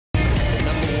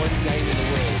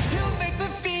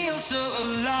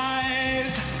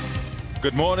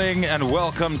Good morning and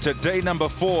welcome to day number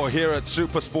 4 here at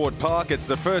Supersport Park. It's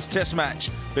the first test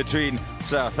match between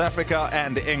South Africa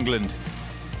and England.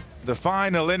 The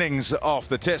final innings of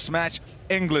the test match,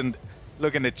 England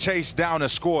looking to chase down a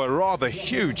score, a rather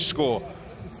huge score.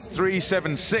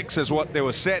 376 is what they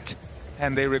were set,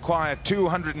 and they require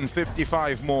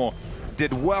 255 more.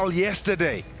 Did well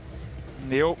yesterday in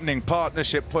the opening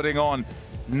partnership, putting on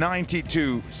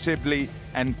 92, Sibley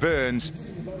and Burns.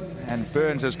 And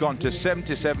Burns has gone to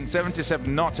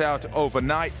 77 not out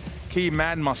overnight. Key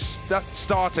man must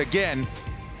start again,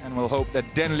 and we'll hope that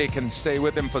Denley can stay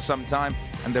with him for some time,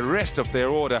 and the rest of their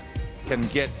order can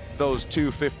get those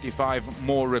 255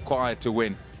 more required to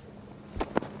win.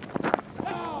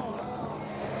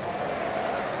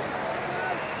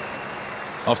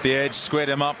 Off the edge, squared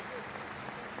him up.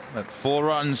 At 4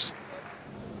 runs.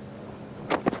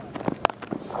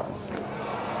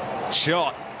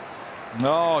 Shot.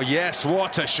 Oh, yes,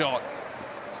 what a shot.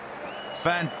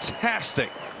 Fantastic.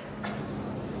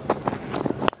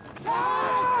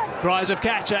 Cries of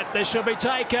catch it. This should be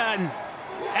taken.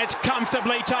 It's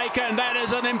comfortably taken. That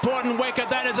is an important wicket.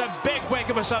 That is a big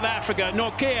wicket for South Africa.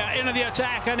 Nortje into the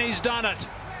attack, and he's done it.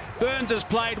 Burns has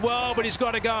played well, but he's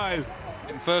got to go.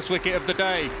 First wicket of the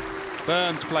day.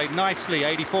 Burns played nicely.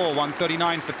 84,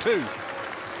 139 for 2.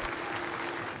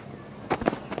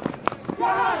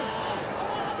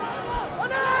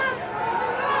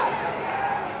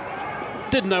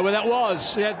 Didn't know where that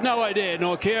was. He had no idea,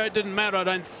 Nortje. It didn't matter, I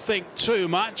don't think, too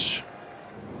much.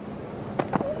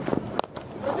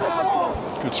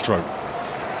 Good stroke.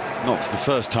 Not for the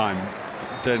first time.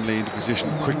 Denley into position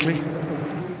quickly.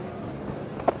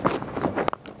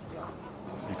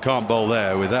 You can't bowl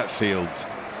there with that field.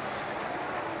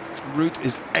 Root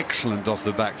is excellent off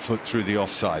the back foot through the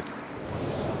offside.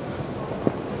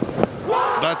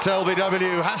 That's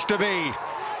LBW, has to be.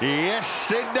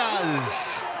 Yes, it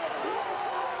does.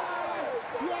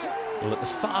 Well, at the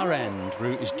far end,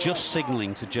 Root is just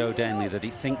signalling to Joe Denley that he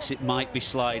thinks it might be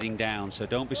sliding down, so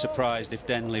don't be surprised if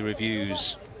Denley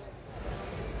reviews.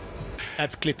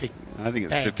 That's clipping. I think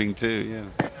it's clipping too,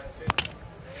 yeah.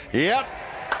 Yep,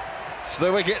 it's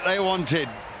the wicket they wanted.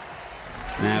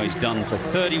 Now he's done for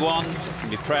 31. He can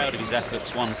be proud of his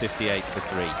efforts, 158 for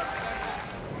 3.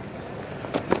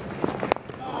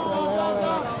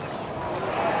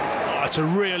 Oh, it's a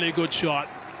really good shot.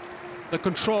 The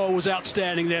control was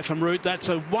outstanding there from Root. That's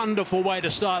a wonderful way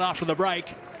to start after the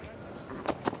break.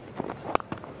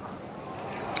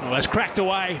 Oh, that's cracked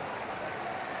away.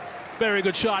 Very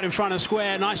good shot in front of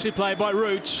square. Nicely played by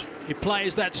Root. He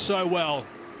plays that so well.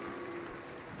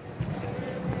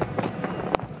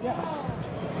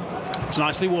 It's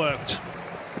nicely worked.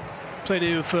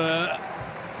 Plenty of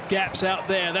gaps out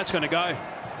there. That's going to go.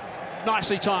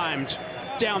 Nicely timed.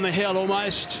 Down the hill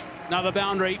almost. Another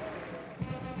boundary.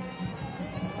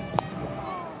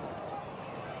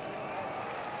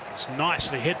 It's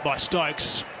nicely hit by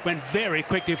Stokes. Went very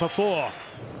quickly for 4.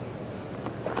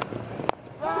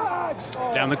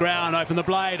 Down the ground, open the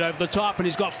blade, over the top, and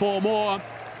he's got 4 more.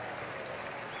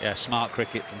 Yeah, smart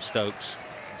cricket from Stokes.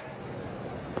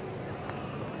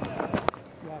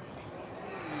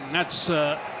 That's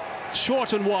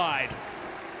short and wide,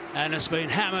 and it's been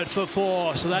hammered for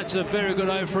 4, so that's a very good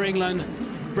over for England.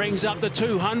 Brings up the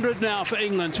 200 now for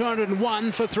England,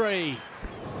 201 for 3.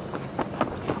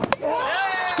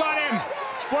 It's got him.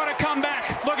 What a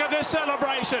comeback. Look at this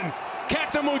celebration.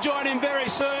 Captain will join him very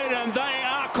soon, and they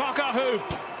are cock-a-hoop.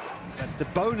 The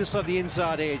bonus of the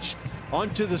inside edge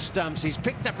onto the stumps. He's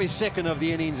picked up his second of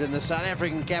the innings, and the South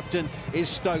African captain is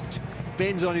stoked.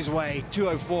 Ben's on his way,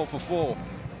 204 for 4.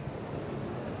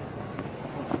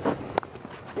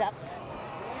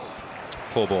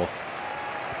 Poor ball.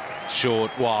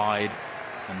 Short, wide,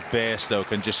 and Bairstow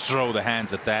can just throw the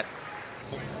hands at that.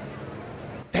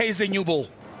 Here's the new ball.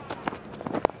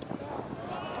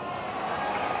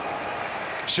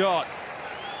 Shot.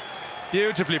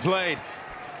 Beautifully played.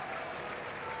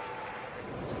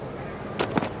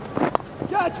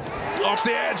 Off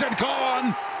the edge and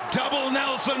gone. Double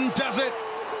Nelson does it.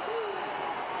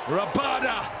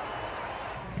 Rabada.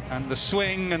 And the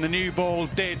swing and the new ball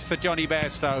did for Jonny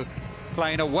Bairstow,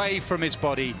 playing away from his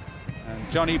body.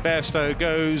 And Jonny Bairstow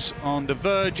goes on the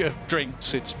verge of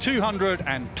drinks. It's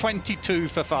 222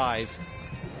 for 5.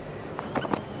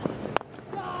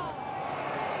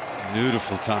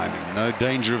 Beautiful timing. No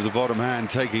danger of the bottom hand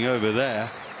taking over there.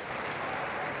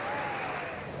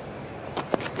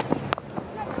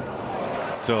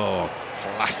 So,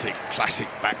 classic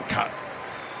back cut.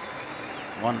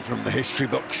 One from the history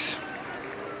books.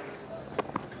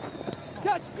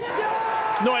 Yes.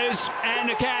 Noise and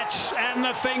a catch and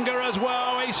the finger as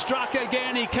well. He struck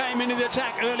again. He came into the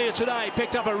attack earlier today,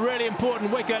 picked up a really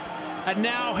important wicket, and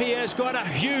now he has got a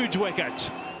huge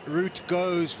wicket. Root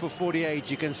goes for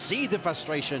 48. You can see the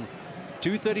frustration.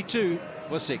 232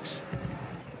 for 6.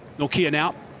 Nortje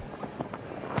now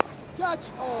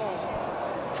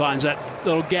finds that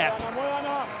little gap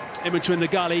in between the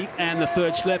gully and the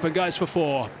third slip and goes for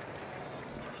 4.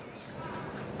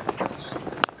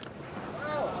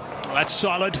 Well, that's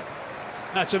solid.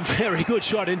 That's a very good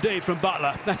shot indeed from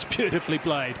Buttler. That's beautifully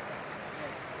played.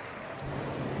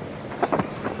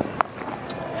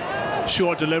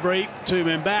 Short delivery, 2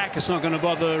 men back. It's not going to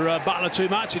bother Buttler too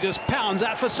much. He just pounds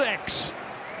that for 6.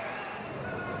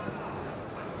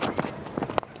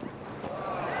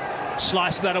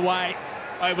 Slice that away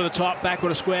over the top,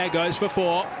 backward a square, goes for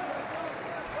 4.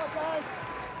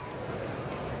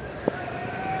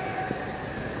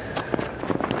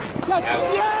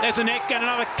 There's a nick and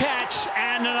another catch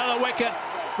and another wicket.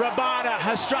 Rabada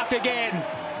has struck again.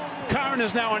 Curran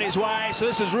is now on his way, so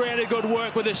this is really good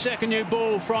work with the second new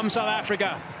ball from South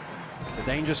Africa. The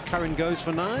dangerous Curran goes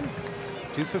for 9.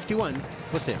 251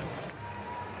 for 7.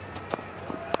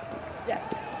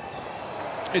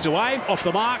 He's away, off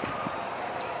the mark.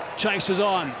 Chases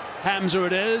on. Hamza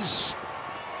it is.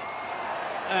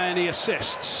 And he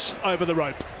assists over the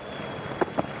rope.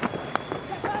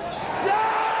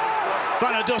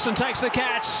 Front of Dawson takes the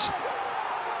catch.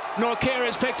 Nortje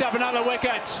has picked up another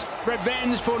wicket.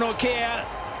 Revenge for Nortje.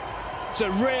 It's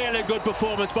a really good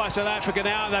performance by South Africa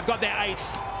now. They've got their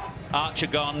 8th. Archer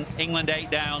gone. England 8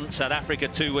 down. South Africa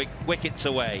 2 wickets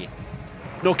away.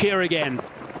 Nortje again.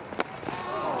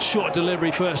 Short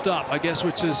delivery first up, I guess,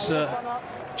 which is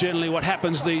generally what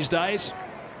happens these days.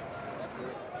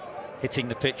 Hitting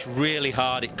the pitch really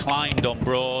hard. It climbed on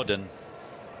Broad, and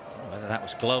whether that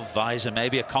was glove, visor,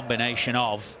 maybe a combination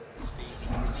of.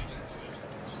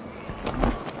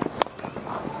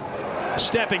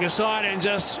 Stepping aside and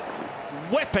just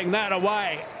whipping that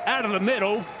away out of the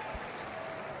middle.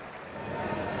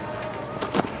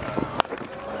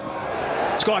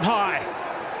 It's gone high.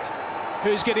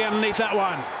 Who's getting underneath that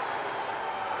one?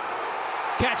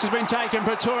 Catch has been taken.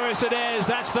 Pretorius it is.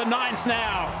 That's the 9th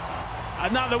now.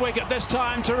 Another wicket, this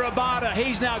time to Rabada.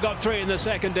 He's now got 3 in the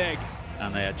second dig.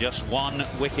 And they are just 1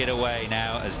 wicket away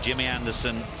now as Jimmy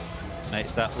Anderson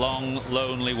makes that long,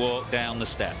 lonely walk down the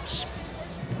steps.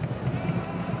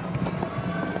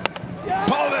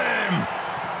 Pulled him!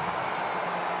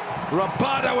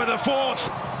 Rabada with a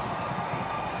 4th.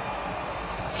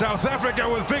 South Africa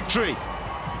with victory.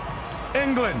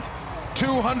 England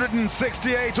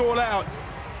 268 all out.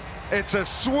 It's a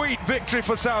sweet victory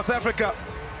for South Africa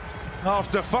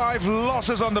after 5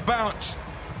 losses on the bounce.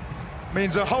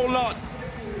 Means a whole lot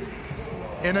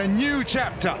in a new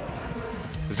chapter.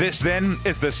 This then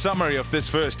is the summary of this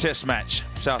first test match.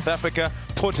 South Africa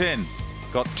put in,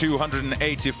 got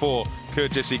 284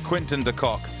 courtesy Quinton de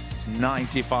Kock. It's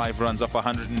 95 runs off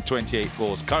 128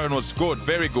 balls. Curran was good,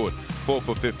 very good, 4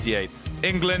 for 58.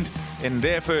 England in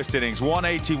their first innings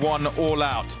 181 all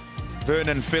out.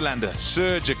 Vernon Philander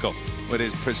surgical with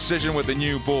his precision with the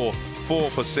new ball, 4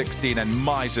 for 16, and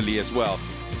miserly as well.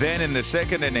 Then in the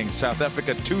second innings, South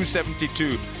Africa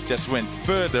 272 just went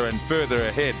further and further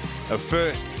ahead. A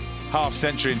first half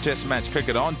century in test match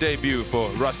cricket on debut for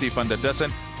Rassie van der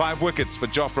Dussen. 5 wickets for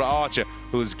Jofra Archer,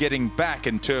 who's getting back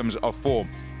in terms of form.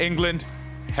 England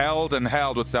held and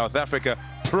held with South Africa,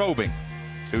 probing.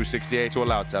 268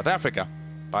 all out. South Africa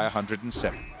by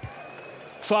 107.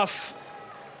 Faf,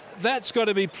 that's got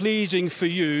to be pleasing for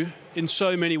you in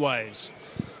so many ways.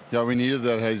 Yeah, we needed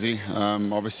that, Hazy.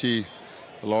 Obviously,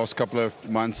 the last couple of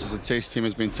months as a test team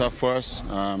has been tough for us,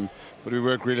 but we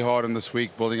worked really hard in this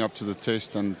week building up to the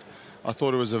test, and I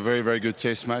thought it was a very, very good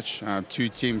test match. 2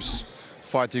 teams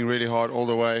fighting really hard all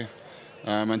the way,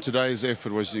 and today's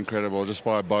effort was incredible, just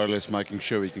by our bowlers making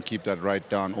sure we can keep that rate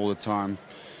down all the time,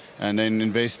 and then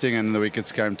investing, and the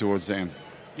wickets came towards the end.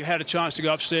 You had a chance to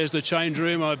go upstairs to the change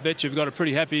room. I bet you've got a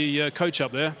pretty happy coach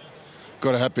up there.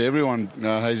 Got to happy everyone,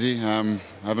 Hazy.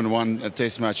 Haven't won a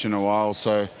test match in a while,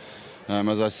 so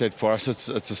as I said, for us it's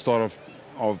the start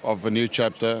of a new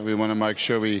chapter. We want to make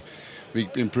sure we're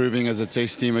improving as a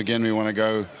test team again. We want to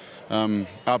go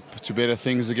up to better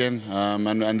things again,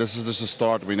 and this is just a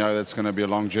start. We know that's going to be a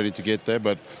long journey to get there,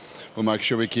 but we'll make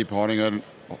sure we keep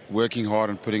working hard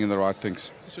and putting in the right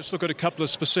things. Let's just look at a couple of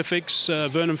specifics.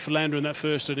 Vernon Philander in that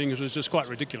first innings was just quite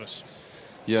ridiculous.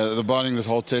 Yeah, the bowling this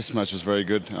whole test match was very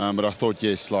good, but I thought,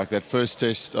 yes, like that first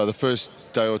test, the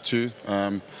first day or two,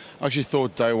 I actually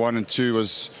thought day 1 and 2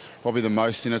 was probably the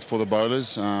most in it for the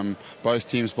bowlers. Both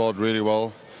teams bowled really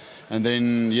well, And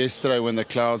then yesterday when the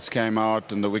clouds came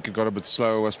out and the wicket got a bit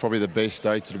slower was probably the best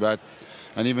day to bat.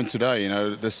 And even today, you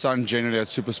know, the sun generally at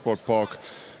SuperSport Park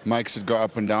makes it go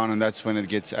up and down, and that's when it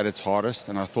gets at its hardest.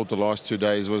 And I thought the last 2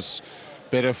 days was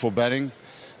better for batting.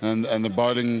 And the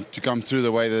bowling to come through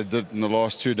the way they did in the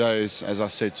last 2 days, as I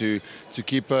said, to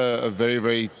keep a very,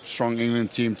 very strong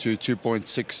England team to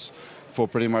 2.6 for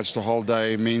pretty much the whole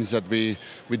day means that we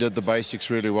did the basics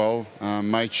really well,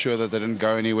 made sure that they didn't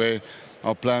go anywhere.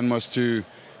 Our plan was to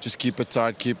just keep it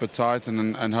tight,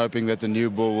 and hoping that the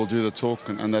new ball will do the talk,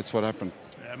 and that's what happened.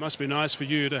 It must be nice for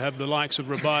you to have the likes of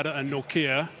Rabada and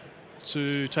Nortje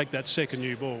to take that second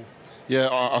new ball. Yeah,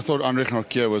 I thought Anrich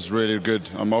Nortje was really good.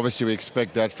 Obviously, we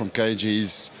expect that from KG.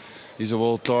 He's a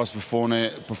world-class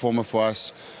performer for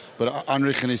us. But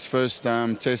Anrich in his first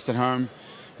test at home,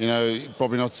 you know,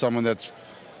 probably not someone that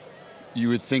you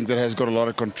would think that has got a lot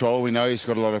of control. We know he's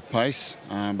got a lot of pace,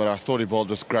 but I thought he bowled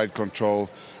with great control,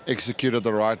 executed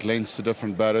the right lengths to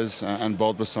different batters, and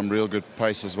bowled with some real good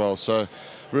pace as well. So,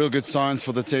 real good signs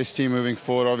for the test team moving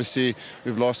forward. Obviously,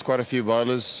 we've lost quite a few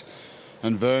bowlers.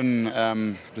 And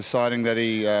Vern deciding that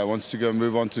he wants to go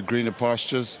move on to greener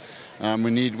pastures.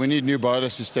 We need new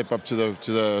bowlers to step up to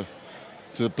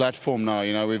the platform now.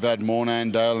 You know, we've had Morna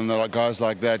and Dale and guys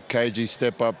like that. KG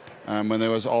step up when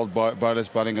there was old bowlers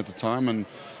batting at the time, and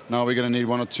now we're going to need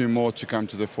one or two more to come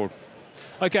to the fore.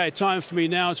 Okay, time for me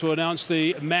now to announce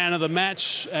the man of the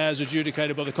match as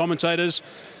adjudicated by the commentators.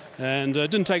 And it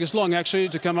didn't take us long actually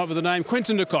to come up with the name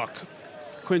Quinton de Kock.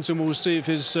 Quinton will receive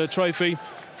his trophy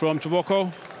from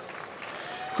Tobocco.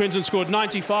 Quinton scored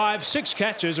 95, 6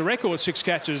 catches, a record 6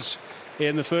 catches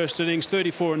in the first innings,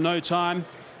 34 in no time,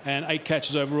 and 8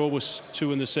 catches overall, was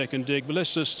 2 in the second dig. But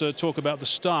let's just talk about the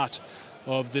start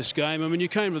of this game. I mean, you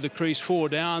came to the crease 4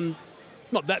 down,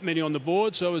 not that many on the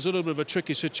board, so it was a little bit of a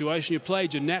tricky situation. You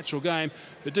played your natural game.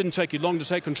 It didn't take you long to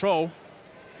take control.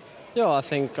 Yeah, I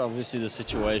think obviously the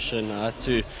situation, I had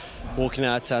to walking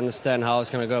out to understand how I was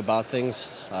going to go about things.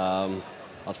 I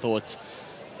thought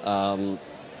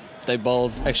they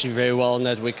bowled actually very well on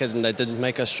that wicket and they didn't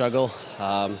make us struggle.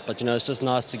 But, you know, it's just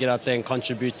nice to get out there and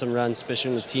contribute some runs,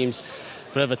 especially when the team's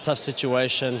a bit of a tough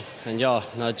situation. And, yeah,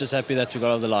 no, just happy that we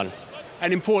got over the line.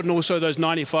 And important also those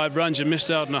 95 runs. You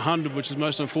missed out on 100, which is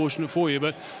most unfortunate for you.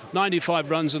 But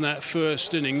 95 runs in that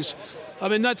first innings. I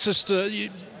mean, that's just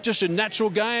a natural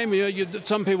game.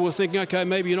 Some people were thinking, OK,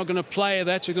 maybe you're not going to play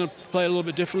that. You're going to play a little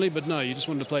bit differently. But, no, you just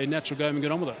wanted to play a natural game and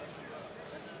get on with it.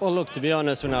 Well, look, to be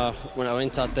honest, when I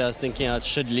went out there, I was thinking I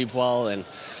should leave well and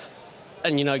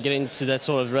you know, get into that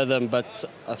sort of rhythm. But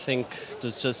I think it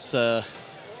was just I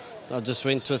just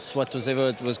went with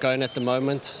whatever was going at the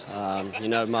moment. You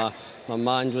know, my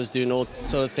mind was doing all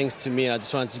sort of things to me. I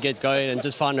just wanted to get going and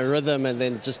just find a rhythm and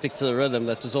then just stick to the rhythm.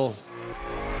 That was all.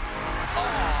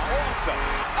 Oh, awesome!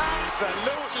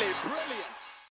 Absolutely.